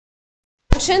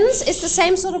functions is the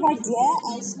same sort of idea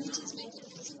as Newton's method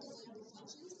for single variable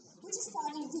functions, which is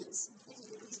finding roots.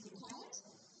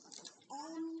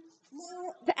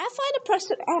 Now, the affine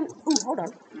approximation. Hold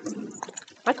on.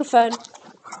 Microphone.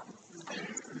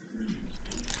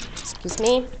 Excuse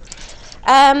me.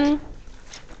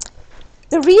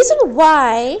 The reason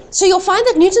why, so you'll find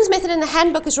that Newton's method in the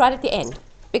handbook is right at the end,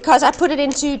 because I put it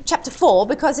into chapter 4,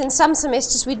 because in some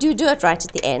semesters we do it right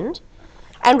at the end.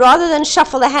 And rather than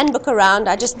shuffle the handbook around,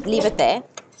 I just leave it there.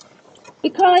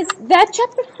 Because that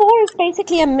chapter 4 is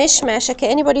basically a mishmash. Okay,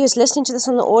 anybody who's listening to this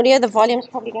on the audio, the volume's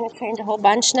probably going to change a whole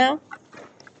bunch now.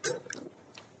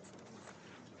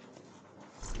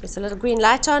 There's a little green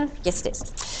light on. Yes, it is.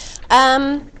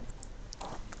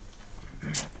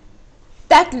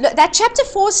 That chapter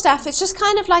 4 stuff is just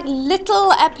kind of like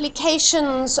little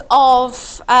applications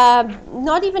of,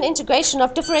 not even integration,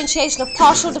 of differentiation, of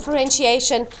partial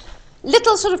differentiation,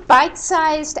 little sort of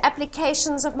bite-sized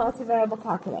applications of multivariable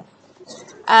calculus.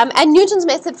 And Newton's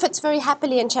method fits very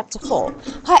happily in chapter 4.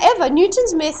 However,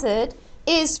 Newton's method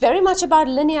is very much about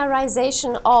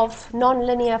linearization of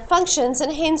nonlinear functions,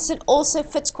 and hence it also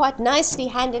fits quite nicely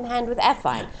hand in hand with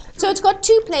affine. So it's got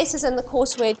two places in the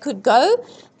course where it could go,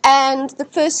 and the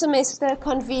first semester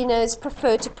conveners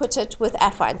prefer to put it with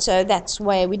affine. So that's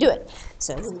where we do it.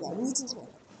 So here we go, Newton's method.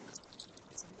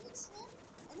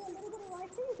 And then a little bit of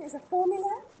writing. There's a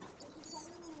formula. If you're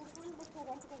following in your handbook, I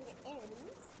want to go to the end.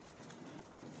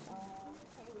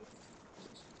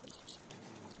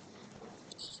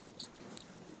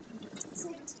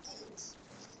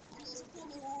 And there's a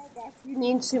formula that you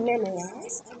need to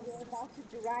memorize, and we're about to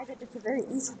derive it. It's a very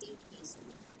easy definition.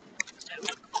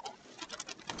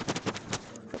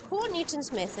 For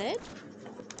Newton's method,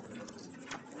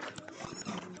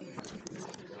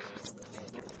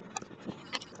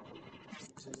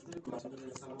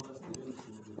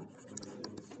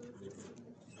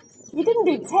 you didn't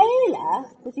do Taylor,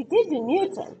 but you did do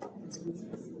Newton.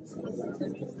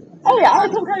 Oh yeah, I'll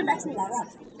come back to that.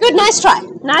 Right. Good, nice try.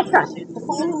 Nice try.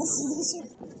 Defining the solution.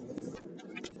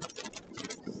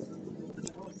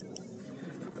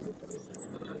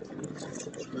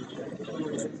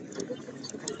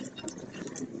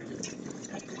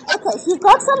 Okay, so you've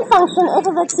got some function f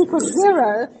of x equals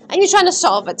 0, and you're trying to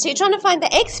solve it. So you're trying to find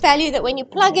the x value that when you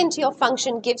plug into your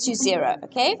function gives you 0,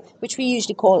 okay? Which we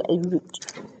usually call a root.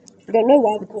 We don't know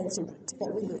why we call it a root,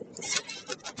 but we do it.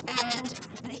 And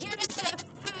here is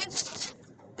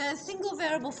the single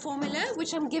variable formula,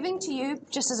 which I'm giving to you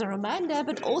just as a reminder,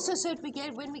 but also so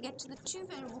that when we get to the two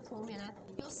variable formula,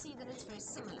 you'll see that it's very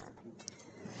similar.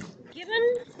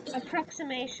 Given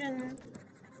approximation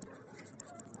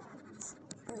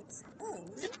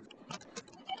xn,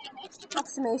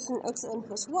 approximation xn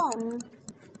plus 1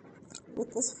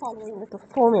 with this following little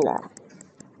formula.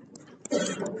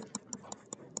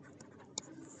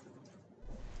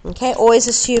 Okay, always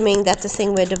assuming that the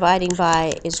thing we're dividing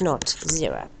by is not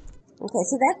 0. Okay,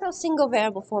 so that's our single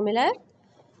variable formula.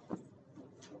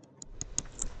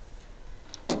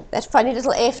 That funny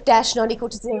little f dash not equal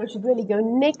to 0 should really go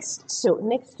next to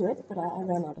it, but I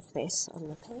ran out of space on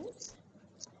the page.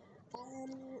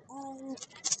 And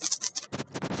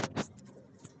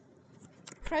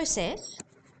process,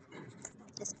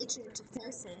 this iterative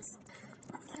process,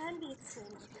 can be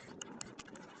extended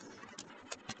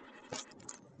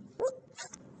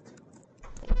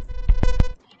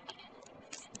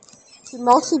to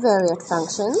multivariate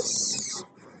functions.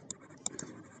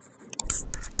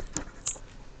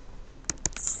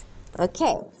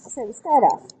 Okay, so we start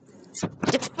off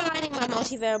defining my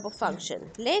multivariable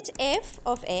function. Let f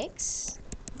of x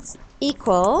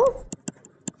equal,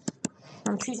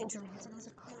 I'm choosing to write it as a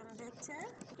column vector,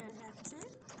 you don't have to.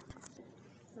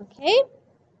 Okay,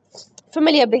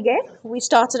 familiar big F. We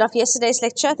started off yesterday's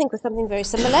lecture, I think, with something very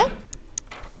similar.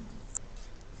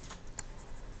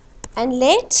 And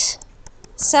let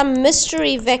some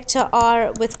mystery vector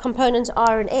R with components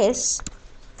R and S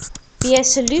be a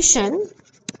solution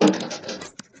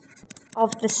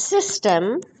of the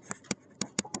system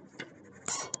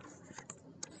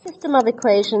of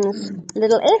equations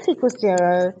little f equals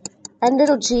 0 and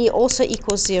little g also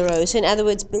equals 0. So in other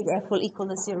words, big F will equal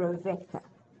the 0 vector.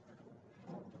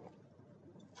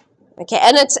 Okay,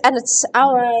 and it's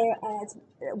our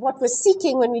what we're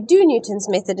seeking when we do Newton's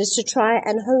method is to try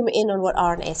and home in on what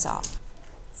R and S are.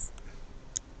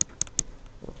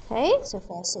 Okay, so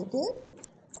far so good.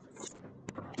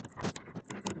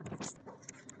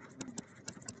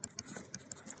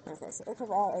 Okay, so f of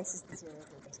R S is the 0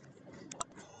 vector.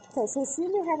 Okay, so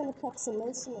assume you have an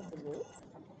approximation of the root.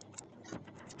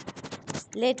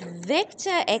 Let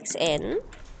vector xn,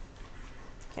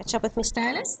 catch up with me,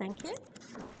 stylus, thank you.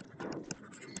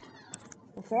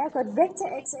 Okay, I've got vector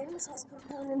xn, which has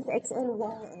components xn,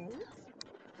 yn.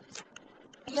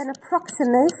 An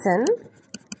approximation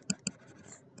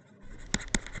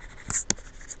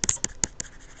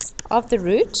of the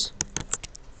root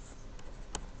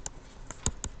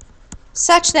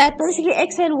such that basically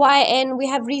xn, yn we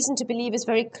have reason to believe is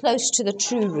very close to the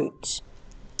true root.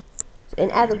 In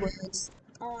other words,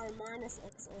 r minus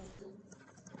xn.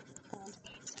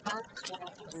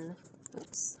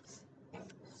 Oops.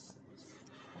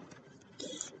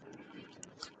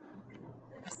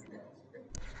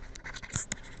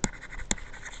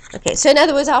 Okay, so in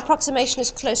other words, our approximation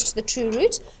is close to the true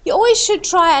root. You always should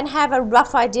try and have a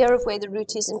rough idea of where the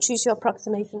root is and choose your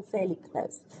approximation fairly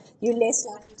close. You're less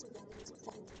likely to run into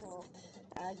technical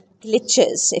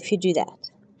glitches if you do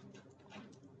that.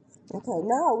 Okay,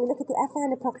 now we look at the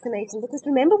affine approximation, because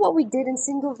remember what we did in the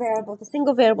single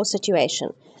variable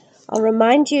situation. I'll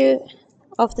remind you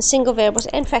of the single variables.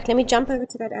 In fact, let me jump over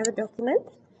to that other document.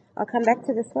 I'll come back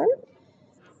to this one.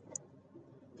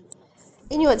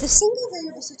 Anyway, the single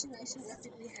variable situation, what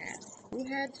did we have? We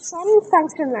had some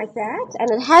function like that, and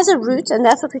it has a root, and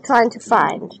that's what we're trying to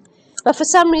find. But for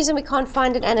some reason, we can't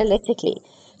find it analytically.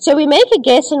 So we make a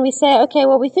guess, and we say, okay,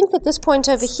 well, we think that this point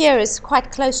over here is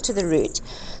quite close to the root.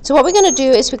 So what we're going to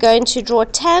do is we're going to draw a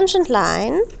tangent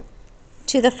line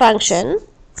to the function.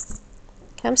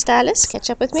 Come, stylus, catch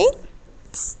up with me.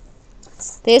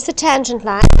 There's the tangent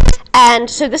line. And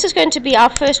so this is going to be our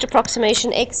first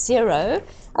approximation, x0.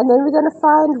 And then we're going to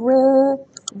find where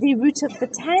the root of the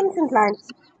tangent line is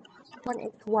on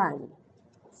x1.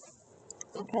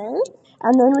 Okay?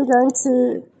 And then we're going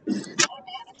to,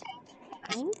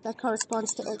 that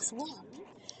corresponds to x1,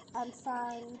 and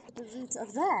find the root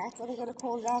of that, and we're going to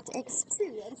call that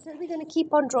x2. And so we're going to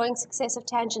keep on drawing successive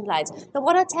tangent lines. Now,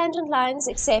 what are tangent lines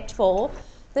except for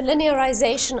the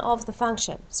linearization of the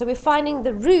function? So we're finding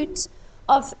the root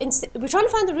of, we're trying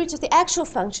to find the root of the actual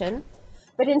function,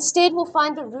 but instead we'll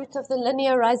find the root of the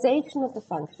linearization of the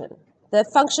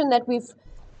function that we've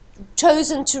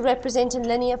chosen to represent in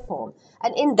linear form.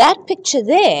 And in that picture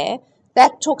there,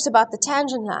 that talks about the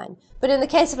tangent line. But in the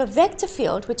case of a vector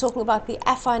field, we're talking about the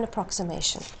affine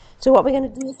approximation. So what we're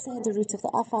going to do is find the root of the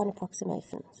affine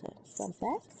approximation. So jump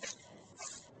back.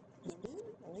 There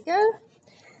we go.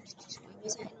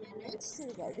 Here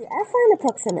we go. The affine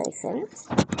approximation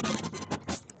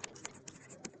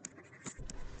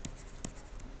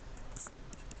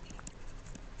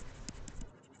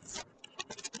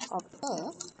of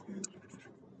f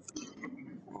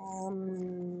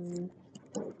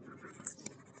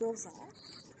gives us.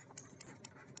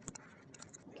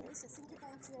 Okay, so think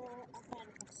about your affine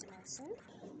approximation.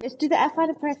 Let's do the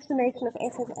affine approximation of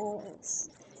f of rs.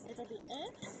 It'll be f.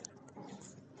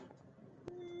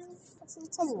 Actually,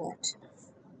 tell you what.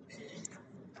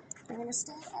 I'm going to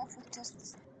start off with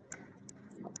just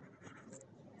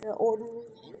the ordinary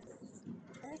length.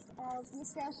 F of, we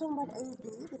start talking about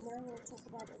AB, but now we'll talk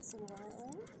about x and y.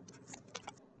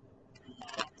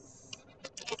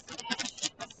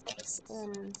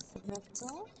 Xn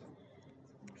vector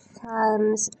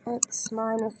times x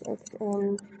minus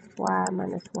xn y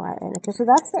minus yn. Okay, so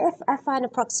that's the affine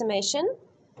approximation,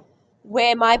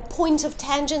 where my point of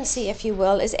tangency, if you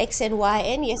will, is xn,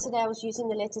 yn. Yesterday I was using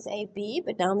the letters a, b,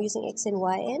 but now I'm using xn,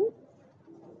 yn.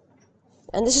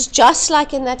 And this is just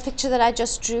like in that picture that I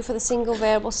just drew for the single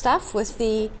variable stuff with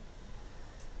the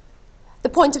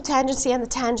point of tangency and the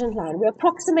tangent line. We're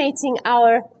approximating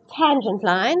our tangent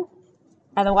line,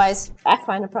 otherwise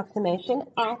affine approximation,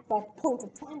 at that point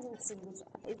of tangency, which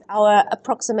is our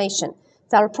approximation.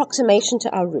 It's our approximation to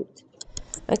our root.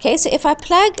 Okay, so if I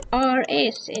plug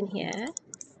rs in here,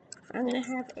 I'm going to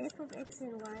have f of x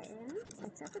and y n.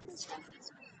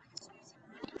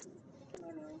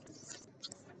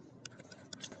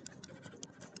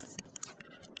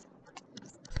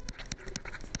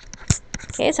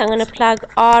 Okay, so I'm going to plug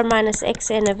r minus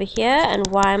xn over here and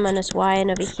y minus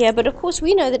yn over here. But of course,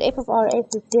 we know that f of rs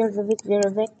is 0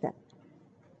 vector,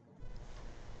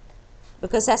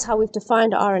 because that's how we've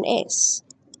defined r and s.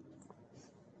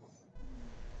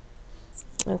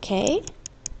 Okay.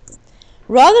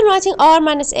 Rather than writing r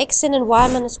minus xn and y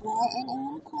minus yn, I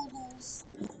want to call those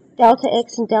delta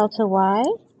x and delta y,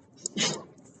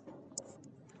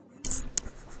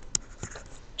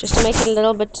 just to make it a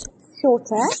little bit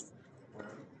shorter.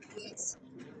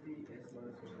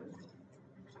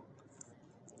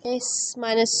 S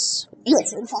minus,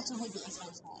 yes, in fact it would be S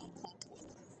minus y.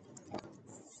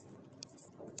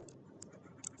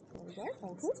 There we go,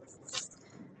 thank you.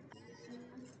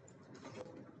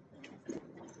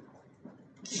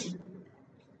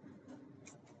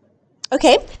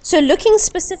 Okay, so looking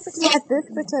specifically at this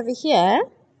bit over here,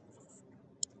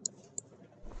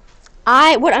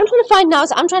 what I'm trying to find now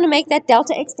is I'm trying to make that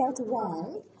delta x delta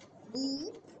y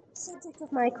the subject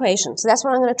of my equation. So that's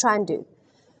what I'm going to try and do.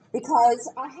 Because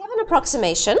I have an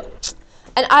approximation,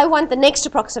 and I want the next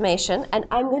approximation, and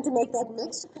I'm going to make that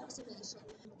next approximation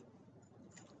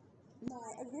my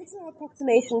original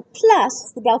approximation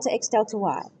plus the delta x delta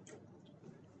y.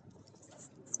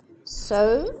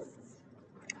 So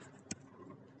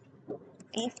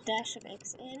f dash of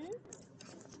xn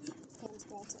times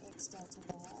delta x delta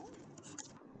y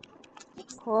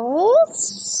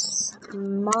equals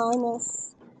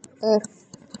minus f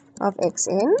of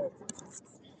xn.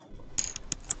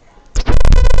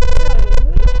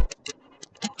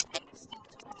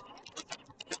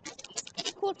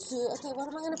 Equal to, okay, what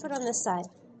am I going to put on this side?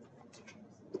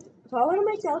 So I want to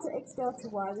make delta x delta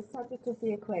y the subject of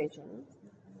the equation.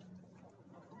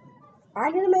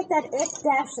 I'm going to make that f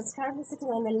dash that's currently sitting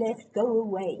on the left go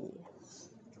away.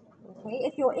 Okay,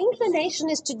 if your inclination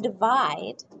is to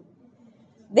divide,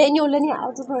 then your linear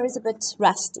algebra is a bit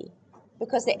rusty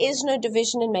because there is no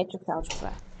division in matrix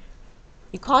algebra.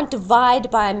 You can't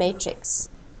divide by a matrix.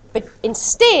 But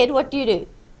instead, what do?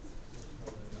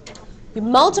 You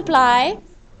multiply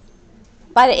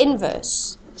by the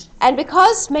inverse. And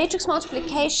because matrix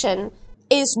multiplication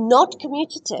is not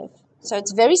commutative, so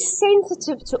it's very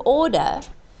sensitive to order,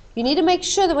 you need to make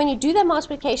sure that when you do that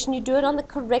multiplication, you do it on the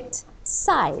correct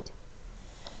side.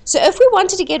 So if we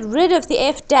wanted to get rid of the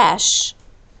f dash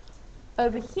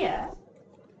over here,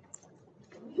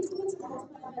 we need to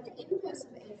multiply by the inverse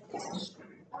of f dash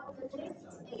on the left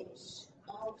edge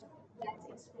of that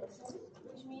expression,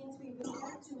 which means we will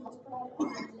have to multiply by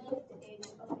the left edge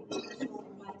of the expression on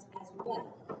the right as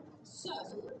well. So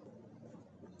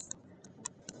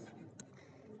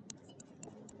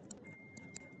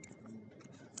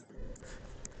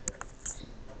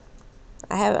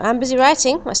I'm busy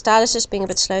writing. My stylus is being a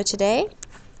bit slow today.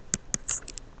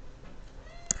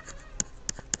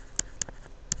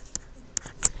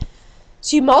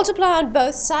 So you multiply on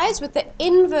both sides with the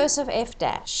inverse of f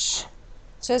dash.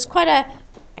 So it's quite a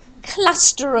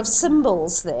cluster of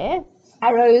symbols there.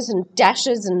 Arrows and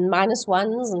dashes and minus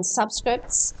ones and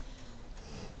subscripts.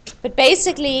 But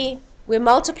basically, we're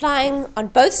multiplying on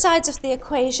both sides of the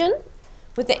equation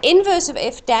with the inverse of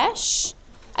f dash.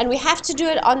 And we have to do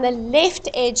it on the left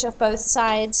edge of both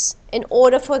sides in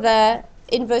order for the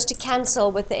inverse to cancel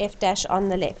with the f dash on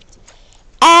the left.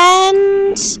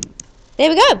 And there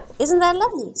we go. Isn't that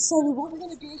lovely? So what we're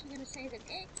going to do is we're going to say that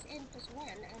xn plus 1,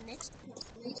 our next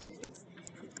approximation,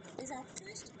 is our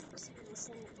first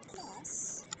approximation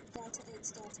plus delta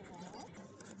x delta y.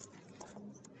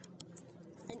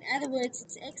 In other words,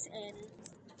 it's xn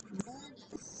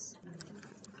minus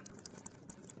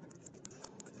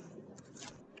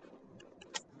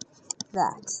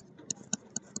that.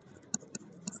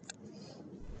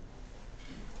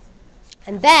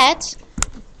 And that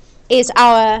is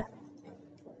our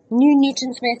new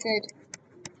Newton's method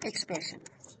expression.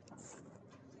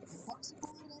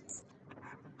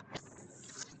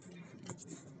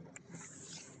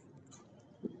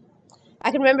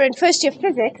 I can remember in first year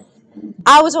physics,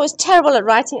 I was always terrible at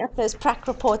writing up those prac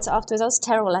reports afterwards. I was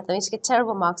terrible at them. I used to get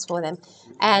terrible marks for them.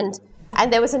 And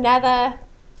there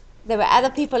were other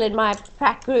people in my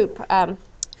prac group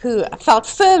who felt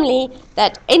firmly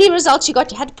that any results you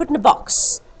got, you had to put in a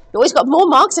box. You always got more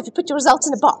marks if you put your results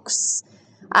in a box.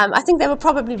 I think they were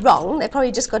probably wrong. They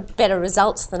probably just got better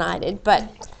results than I did. But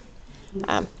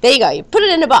there you go. You put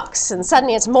it in a box, and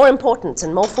suddenly it's more important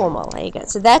and more formal. There you go.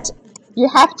 So that you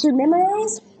have to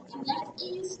memorize. And that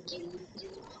is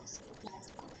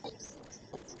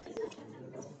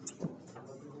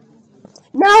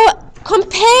now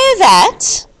compare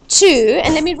that to,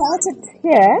 and let me write it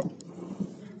here.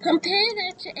 Compare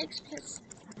that to x plus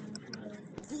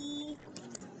b.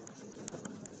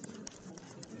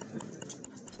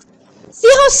 See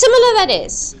how similar that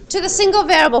is to the single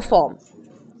variable form.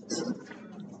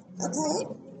 Okay?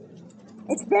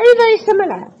 It's very, very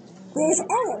similar. There's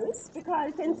arrows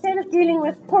because instead of dealing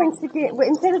with points,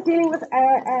 instead of dealing with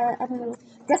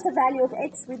just a value of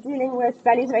x, we're dealing with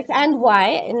values of x and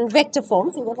y in vector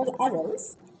form, so we've got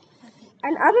arrows.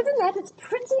 And other than that, it's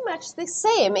pretty much the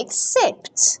same,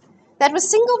 except that with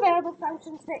single variable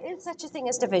functions, there is such a thing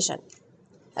as division.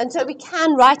 And so we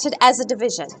can write it as a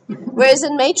division. Whereas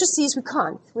in matrices, we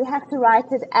can't. We have to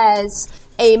write it as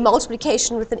a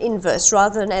multiplication with an inverse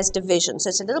rather than as division. So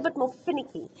it's a little bit more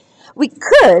finicky. We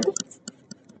could,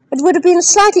 it would have been a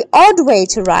slightly odd way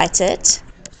to write it,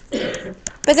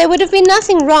 but there would have been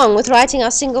nothing wrong with writing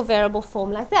our single variable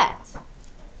form like that.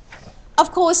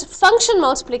 Of course, function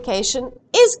multiplication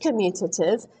is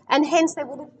commutative, and hence there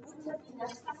wouldn't have been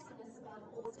much fussiness about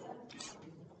order.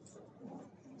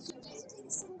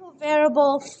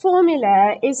 variable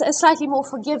formula is a slightly more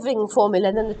forgiving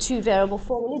formula than the two variable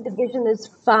formula. Division is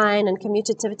fine and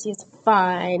commutativity is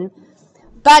fine.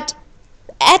 But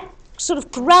at sort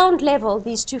of ground level,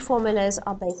 these two formulas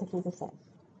are basically the same.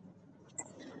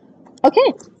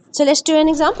 Okay, so let's do an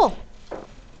example.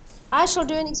 I shall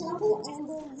do an example and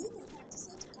then you can practice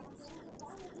it and then we're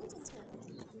done with Newton's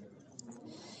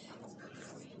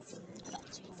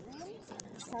method.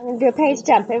 So I'm going to do a page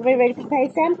jump. Everybody ready for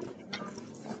page jump?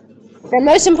 The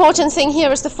most important thing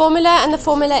here is the formula, and the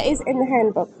formula is in the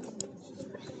handbook.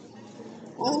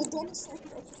 I'm going to demonstrate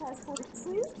with exercise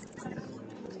 42.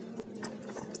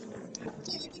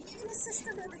 Okay, you've been given a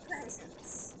system of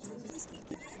equations. Please be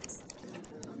quiet.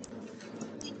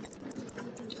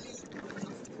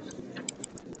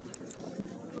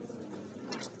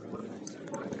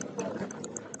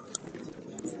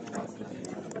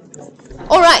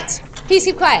 All right, please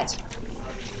keep quiet.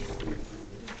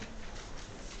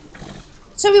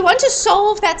 So we want to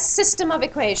solve that system of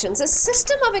equations. A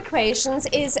system of equations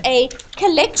is a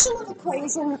collection of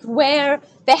equations where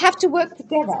they have to work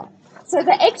together. So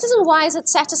the x's and y's that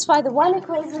satisfy the one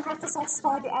equation have to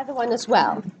satisfy the other one as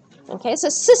well. Okay, so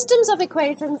systems of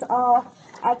equations are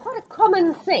quite a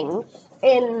common thing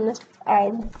in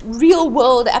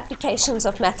real-world applications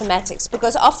of mathematics,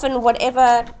 because often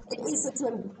whatever it is that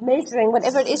you're measuring,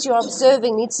 whatever it is you're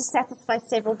observing, needs to satisfy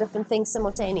several different things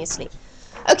simultaneously.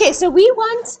 Okay, so we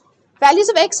want values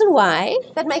of x and y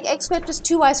that make x squared plus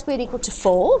 2y squared equal to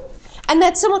 4, and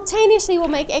that simultaneously will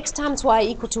make x times y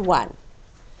equal to 1.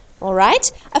 All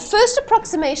right? A first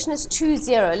approximation is 2,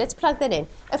 0. Let's plug that in.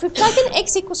 If we plug in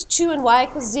x equals 2 and y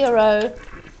equals 0,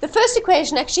 the first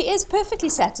equation actually is perfectly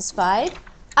satisfied.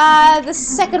 The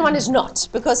second one is not,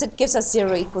 because it gives us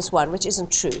 0 equals 1, which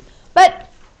isn't true. But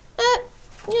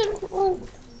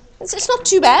it's not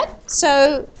too bad,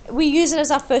 so we use it as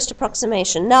our first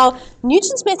approximation. Now,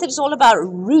 Newton's method is all about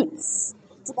roots.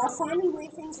 It's about finding where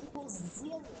things equal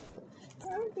 0.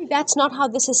 Currently, that's not how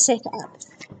this is set up.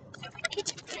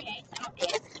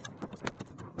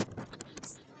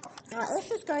 Now,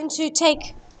 Earth is going to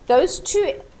take those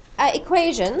two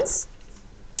equations,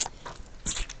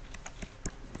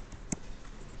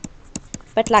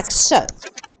 but like so.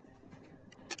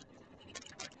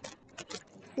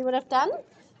 See what I've done?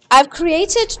 I've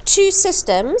created two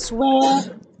systems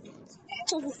where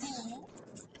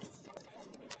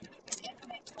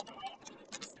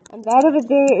and that over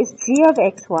there is g of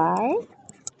xy.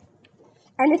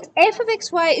 And if f of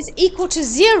xy is equal to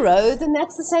 0, then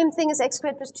that's the same thing as x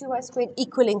squared plus 2y squared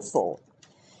equaling 4.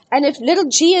 And if little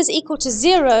g is equal to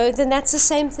 0, then that's the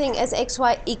same thing as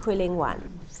xy equaling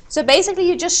 1. So basically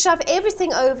you just shove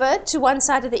everything over to one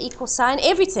side of the equal sign,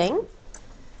 everything,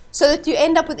 so that you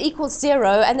end up with equals 0,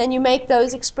 and then you make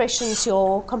those expressions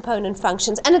your component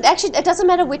functions. And it doesn't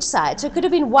matter which side. So it could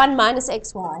have been 1 minus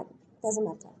xy. Doesn't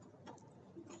matter.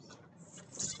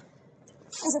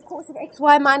 Because of course if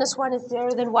xy minus 1 is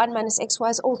 0, then 1 minus xy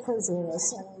is also 0.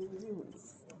 So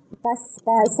thus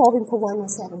by solving for one, we're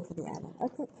solving for the other.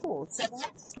 Okay, cool. So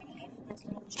that's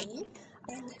g.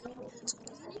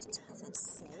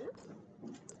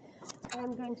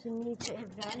 I'm going to need to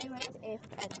evaluate f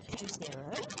at 2,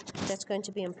 0. That's going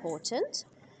to be important.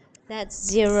 That's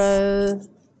 0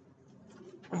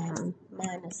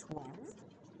 minus 1.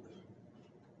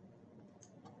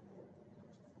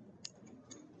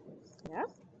 Yeah.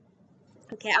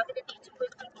 Okay, I'm going to need to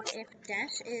work out what f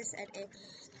dash is at x1.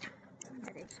 And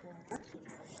it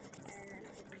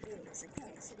is.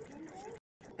 Okay, so remember,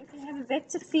 if you have a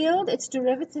vector field, its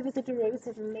derivative is a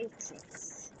derivative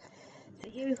matrix. So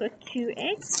here we've got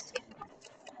 2x,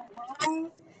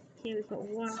 y, here we've got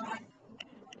y.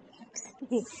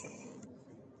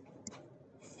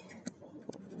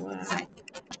 Y.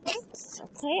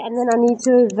 Okay, and then I need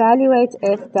to evaluate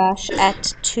f dash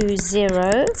at 2,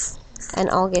 0, and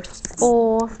I'll get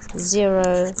 4,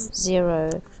 0,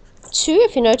 0, 2.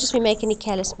 If you notice me make any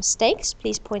careless mistakes,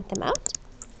 please point them out.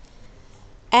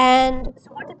 And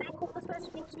so what did they call the first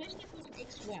approximation? It was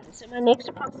x1. So my next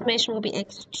approximation will be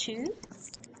x2.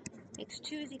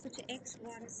 x2 is equal to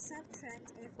x1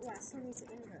 subtract f. Oh, I still need to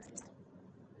invert.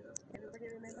 Everybody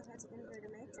remember how to invert a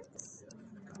matrix?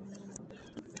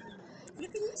 You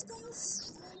can use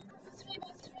those 3 by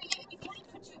 3. You can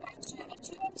for 2 by 2.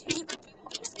 2 by 2 you could do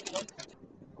obviously.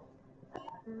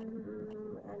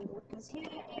 And what goes here?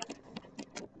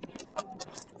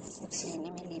 Actually,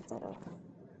 let me leave that open.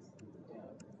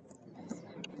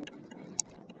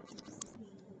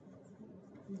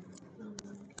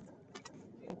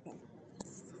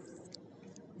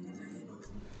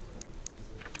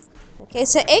 Okay,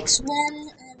 so x1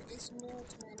 is 0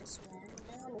 minus 1.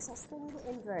 Now, unless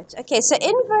Invert. Okay, so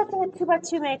invert the 2 by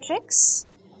 2 matrix.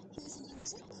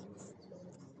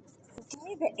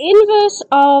 Okay, the inverse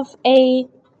of a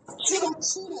 2 by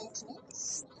 2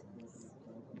 matrix.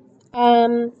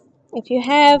 If you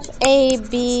have A,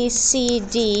 B, C,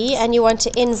 D, and you want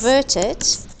to invert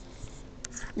it,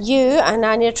 and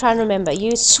I need to try and remember,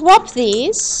 you swap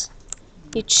these,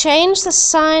 you change the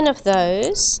sign of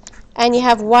those, and you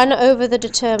have 1 over the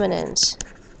determinant.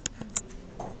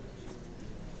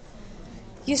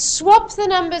 You swap the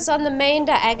numbers on the main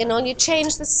diagonal, you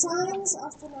change the signs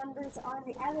of the numbers on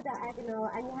the other diagonal,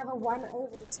 and you have a 1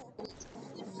 over determinant.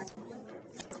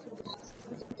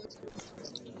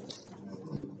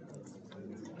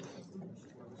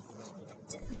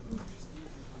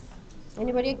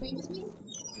 Anybody agree with me?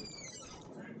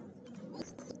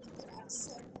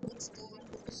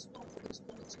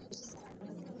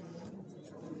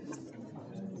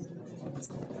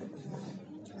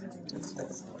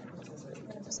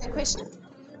 Same question?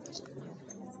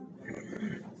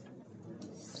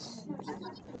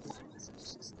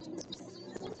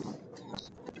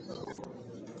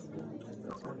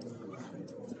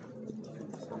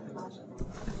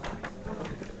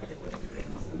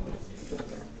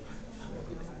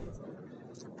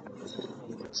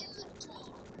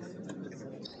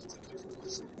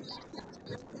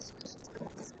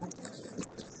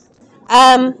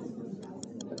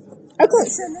 Okay,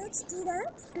 so let's do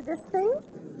that to this thing.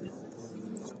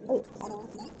 Oh, I don't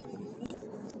want that.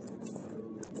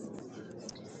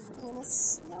 I'm going to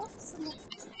swap some of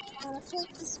I'm going to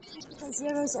take this the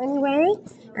zeros anyway,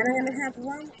 and I'm going to have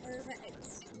 1 over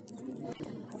x.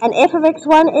 And f of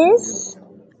x1 is?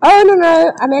 Oh,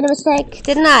 no, I made a mistake,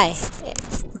 didn't I?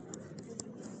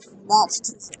 That's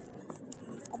 2.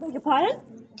 I beg your pardon?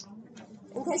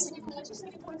 In case you didn't notice,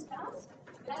 let me point it out.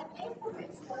 That f of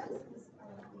x1,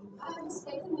 I'm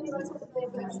mistaken when you wrote it the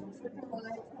equation for the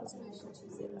y approximation to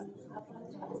 0. I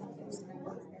apologize.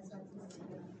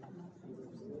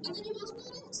 And then you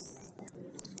multiply it.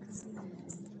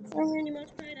 And when you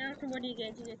multiply it out, and what do you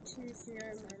get? You get 2, 0,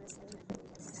 minus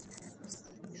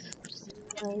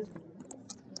 1. 9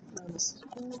 minus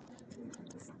 2.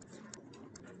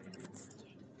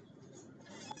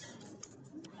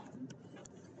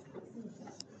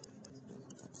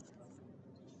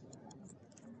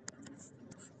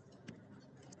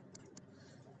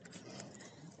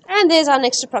 And there's our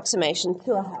next approximation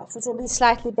to a half, which will be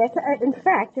slightly better. In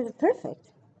fact, is it perfect?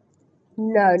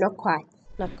 No, not quite.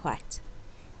 Not quite.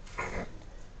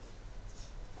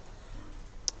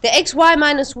 The xy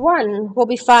minus 1 will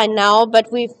be fine now,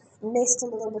 but we've messed a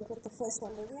little bit with the first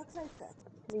one, but we are closer.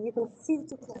 You can see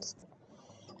too close.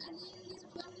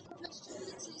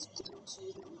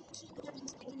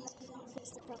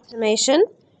 Approximation.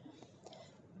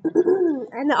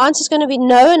 And the answer is going to be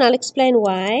no, and I'll explain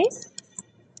why.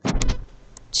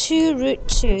 2 root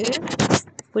 2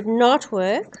 would not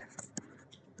work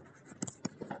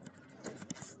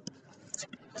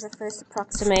as a first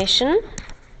approximation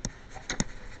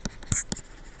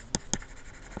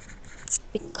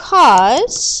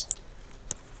because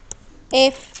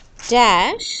f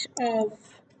dash of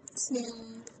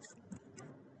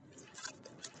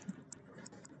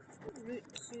root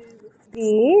 2 would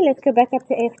be, let's go back up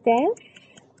to f dash.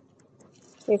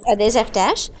 There's f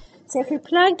dash. So if we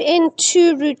plugged in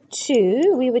 2 root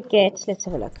 2, we would get, let's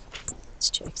have a look. It's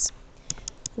 2x.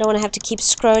 I don't want to have to keep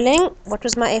scrolling. What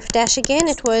was my f dash again?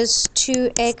 It was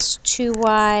 2x,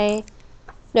 2y,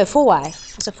 no,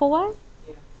 4y. Was it 4y?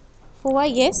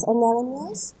 4y, yes. And that one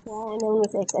was? Yeah, and that one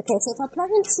was x. Okay, so if I plug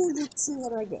in 2 root 2, what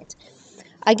do I get?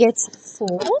 I get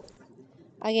 4.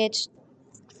 I get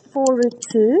 4 root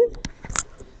 2.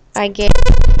 I get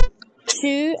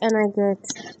 2, and I get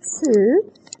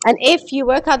 2. And if you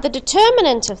work out the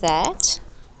determinant of that,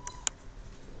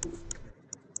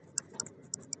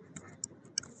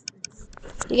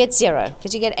 you get 0,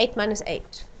 because you get 8 minus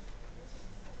 8.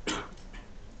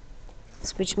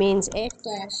 Which means f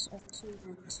dash of 2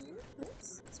 root 2,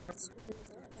 oops, excuse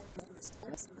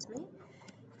me,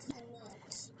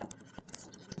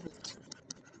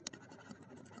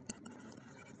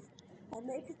 a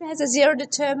matrix that has a 0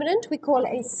 determinant we call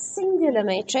a singular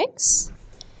matrix,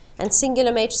 and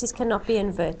singular matrices cannot be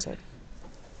inverted.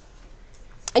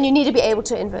 And you need to be able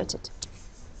to invert it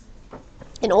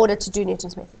in order to do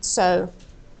Newton's method. So,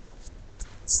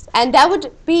 and that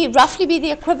would be roughly be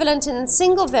the equivalent in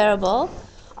single variable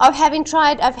of having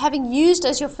used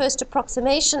as your first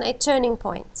approximation a turning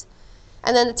point.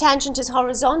 And then the tangent is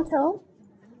horizontal,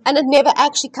 and it never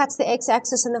actually cuts the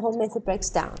x-axis, and the whole method breaks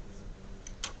down.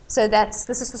 So this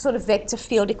is the sort of vector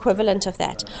field equivalent of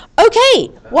that. Okay,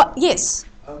 what? Yes?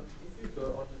 If you go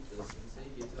on into this and say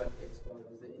you get to like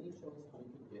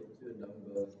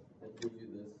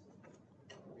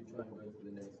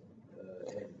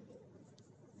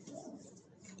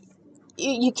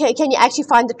can you actually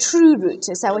find the true root?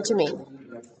 Is that what you mean?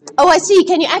 Oh, I see.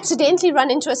 Can you accidentally run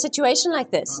into a situation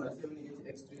like this?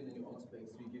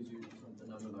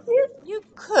 You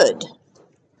could.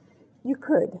 You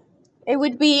could. It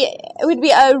would be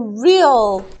a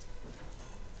real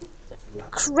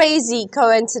crazy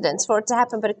coincidence for it to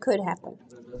happen, but it could happen.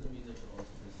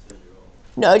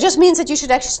 No, it just means that you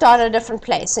should actually start at a different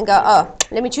place and go, oh,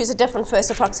 let me choose a different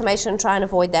first approximation and try and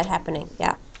avoid that happening.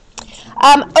 Yeah.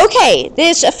 Okay,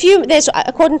 there's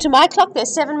according to my clock,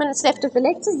 there's 7 minutes left of the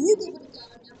lecture. You